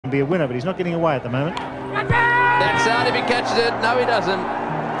can be a winner, but he's not getting away at the moment. That's out if he catches it. No, he doesn't.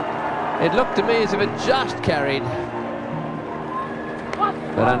 It looked to me as if it just carried.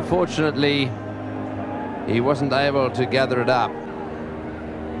 But unfortunately, he wasn't able to gather it up.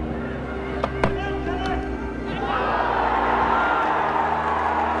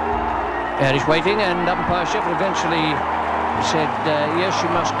 And he's waiting, and umpire Sheffield eventually said, yes, you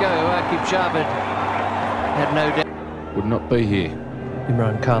must go. Aqib Javed had no doubt. Would not be here.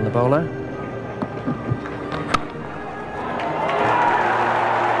 Imran Khan, the bowler.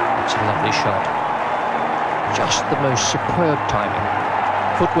 It's a lovely shot. Just the most superb timing.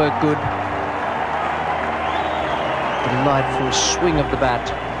 Footwork good. Delightful swing of the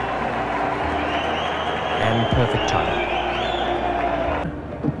bat. And perfect timing.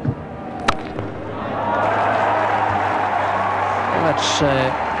 That's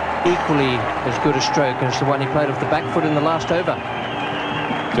equally as good a stroke as the one he played off the back foot in the last over.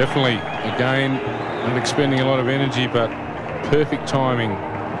 Definitely, again, not expending a lot of energy, but perfect timing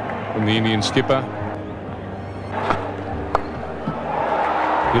from the Indian skipper.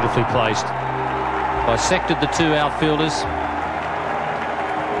 Beautifully placed. Dissected the two outfielders.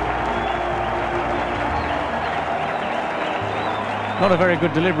 Not a very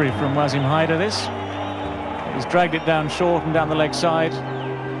good delivery from Wasim Haider, this. He's dragged it down short and down the leg side.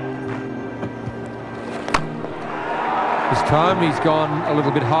 This time he's gone a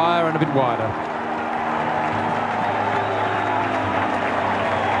little bit higher and a bit wider.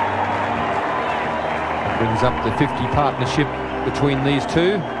 Brings up the 50 partnership between these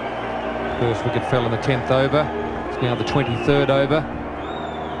two. First wicket fell in the 10th over. It's now the 23rd over.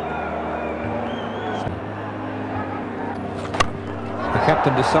 The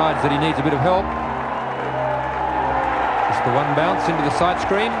captain decides that he needs a bit of help. Just the one bounce into the side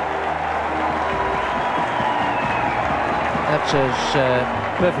screen. That's as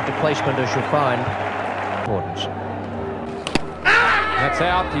perfect a placement as you'll find. Importance. That's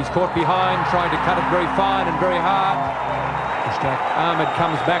out. He's caught behind, trying to cut it very fine and very hard. Mushtaq Ahmed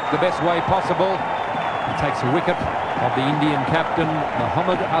comes back the best way possible. He takes a wicket of the Indian captain,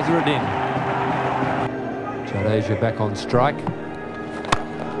 Mohammad Azharuddin. Jadeja back on strike.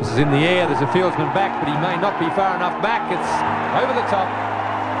 This is in the air. There's a fieldsman back, but he may not be far enough back. It's over the top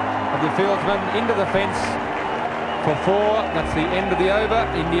of the fieldsman into the fence. For 4, that's the end of the over.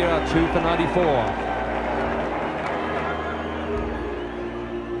 India are 2 for 94.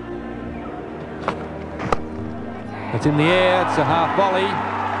 It's in the air, it's a half volley.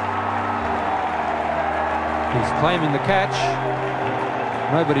 He's claiming the catch.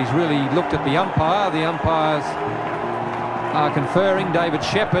 Nobody's really looked at the umpire. The umpires are conferring. David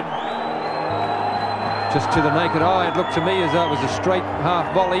Shepherd, just to the naked eye, it looked to me as though it was a straight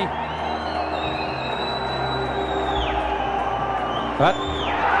half volley. But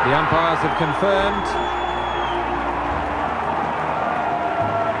the umpires have confirmed.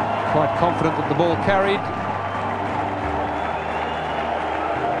 Quite confident that the ball carried.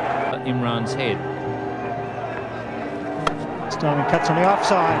 Imran's head. This time he cuts on the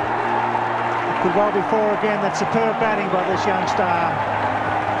offside. Could well be 4 again. That's superb batting by this young star.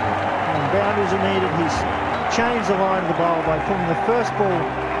 And boundaries are needed. He's changed the line of the bowl by pulling the first ball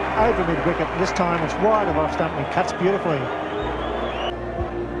over mid-wicket. This time it's wide of off stump and he cuts beautifully.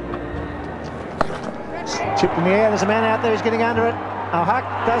 Chipped in the air, there's a man out there who's getting under it. Al-Haq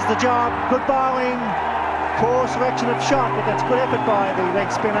does the job, good bowling, poor selection of shot, but that's good effort by the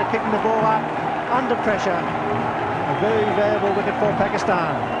leg spinner, kicking the ball up under pressure. A very valuable wicket for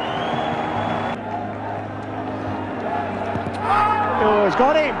Pakistan. Oh, he's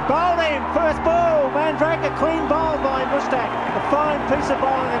got him, bowled him, first ball, Mandrake, a clean bowl by Mushtaq. A fine piece of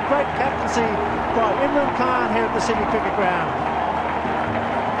bowling and great captaincy by Imran Khan here at the Sydney Cricket Ground.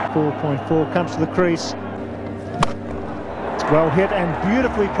 4.4 comes to the crease. Well hit and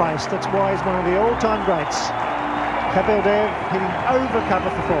beautifully placed. That's why he's one of the all-time greats. Kapil Dev hitting over cover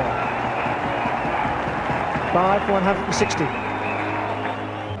for 4. 5 for 160.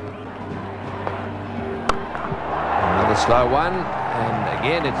 Another slow one, and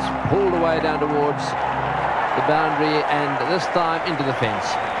again it's pulled away down towards the boundary, and this time into the fence.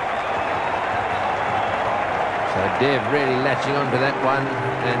 So Dev really latching onto that one,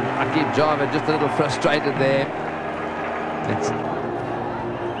 and Aqib Javed just a little frustrated there. It's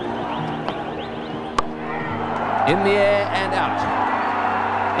in the air and out.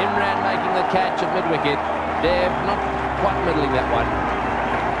 Imran making the catch at mid-wicket. Dev not quite middling that one.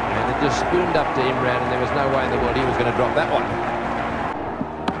 And it just spooned up to Imran, and there was no way in the world he was going to drop that one.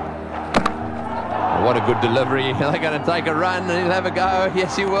 What a good delivery. They're going to take a run and he'll have a go.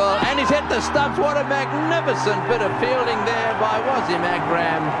 Yes, he will. And he's hit the stumps. What a magnificent bit of fielding there by Wasim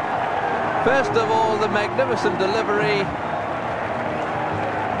Akram. First of all, the magnificent delivery.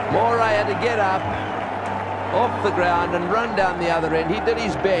 Moray had to get up off the ground and run down the other end. He did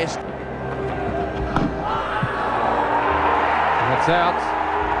his best. That's out.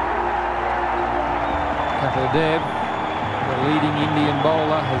 Kapil Dev, the leading Indian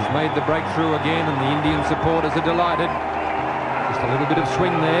bowler, has made the breakthrough again, and the Indian supporters are delighted. Just a little bit of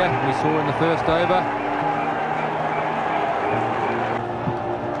swing there we saw in the first over.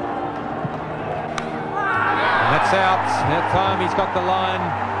 And that's out. That time he's got the line,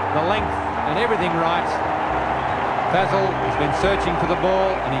 the length and everything right. Fazal has been searching for the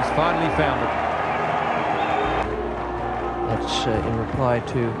ball and he's finally found it. That's in reply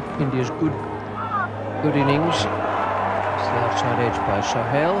to India's good innings. It's the outside edge by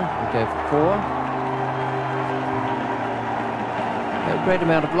Sohail. We go for 4. A great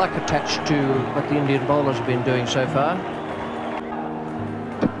amount of luck attached to what the Indian bowlers have been doing so far.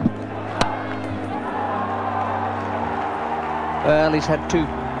 Well, he's had 2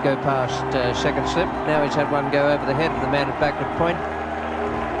 go past second slip. Now he's had 1 go over the head of the man at backward point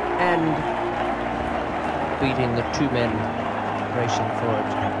and beating the 2 men racing for it.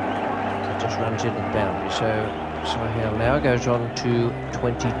 It just runs into the boundary. So Sohail now goes on to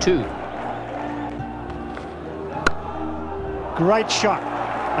 22. Great shot.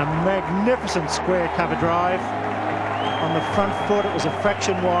 A magnificent square cover drive. On the front foot, it was a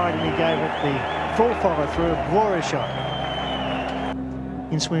fraction wide and he gave it the full follow through. A glorious shot.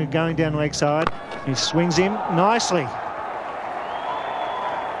 In swinger going down leg side. He swings him nicely.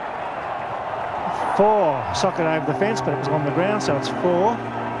 4. Socket over the fence, but it was on the ground, so it's 4.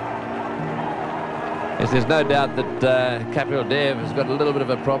 Yes, there's no doubt that Kapil Dev has got a little bit of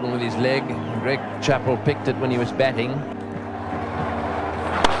a problem with his leg. Greg Chappell picked it when he was batting.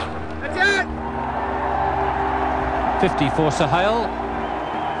 That's it! 50 for Sohail,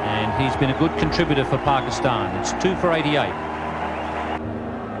 and he's been a good contributor for Pakistan. It's 2 for 88.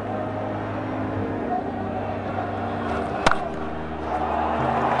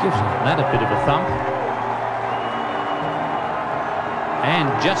 Gives that a bit of a thump. And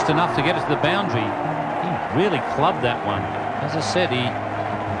just enough to get it to the boundary. He really clubbed that one. As I said, he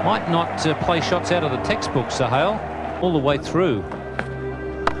might not play shots out of the textbook, Sohail, all the way through.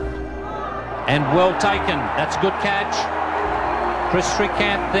 And well taken. That's a good catch. Chris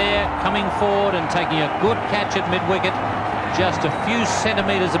Srikanth there, coming forward and taking a good catch at mid-wicket, just a few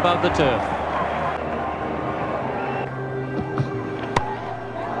centimetres above the turf.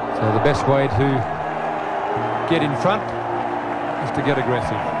 So the best way to get in front is to get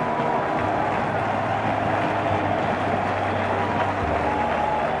aggressive.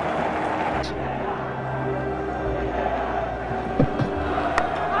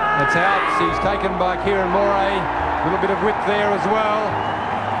 That's out. He's taken by Kieran Moray. A little bit of width there as well.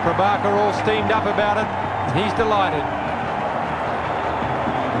 Prabhakar all steamed up about it. He's delighted.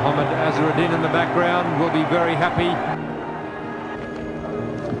 Mohammad Azharuddin in the background will be very happy.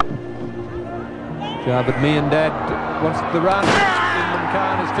 Javed Miandad wants the run. Imran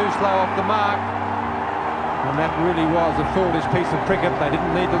Khan is too slow off the mark. And that really was a foolish piece of cricket. They didn't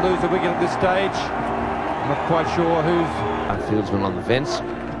need to lose a wicket at this stage. I'm not quite sure who's... Fieldsman on the fence.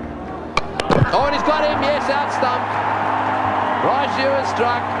 Oh, and he's got him, yes, out stumped. Raju has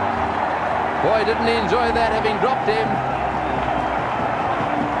struck. Boy, didn't he enjoy that, having dropped him.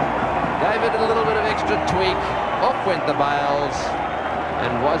 Gave it a little bit of extra tweak. Off went the bails.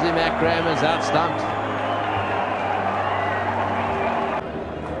 And Wasim Akram is out stumped.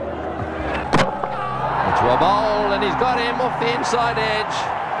 To a bowl, and he's got him off the inside edge.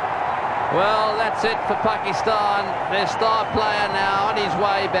 Well, that's it for Pakistan. Their star player now on his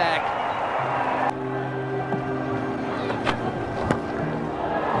way back.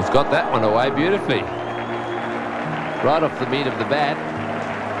 He's got that one away beautifully. Right off the meat of the bat.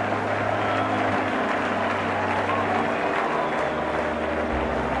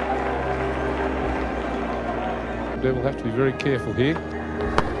 They will have to be very careful here.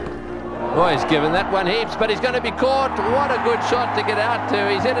 Oh, he's given that one heaps, but he's going to be caught. What a good shot to get out to.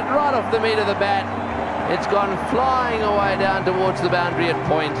 He's hit it right off the meat of the bat. It's gone flying away down towards the boundary at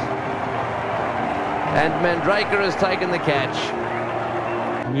point. And Mandraker has taken the catch.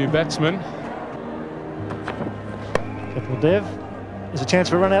 New batsman. Kapil Dev. There's a chance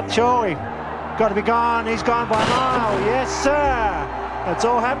for a run out the shore. Got to be gone. He's gone by a mile. Yes, sir. It's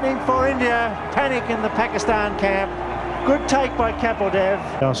all happening for India. Panic in the Pakistan camp. Good take by Kapil Dev.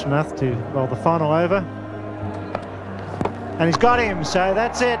 Ashwanath to roll the final over. And he's got him, so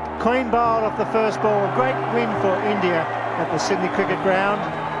that's it. Clean bowled off the first ball. Great win for India at the Sydney Cricket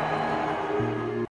Ground.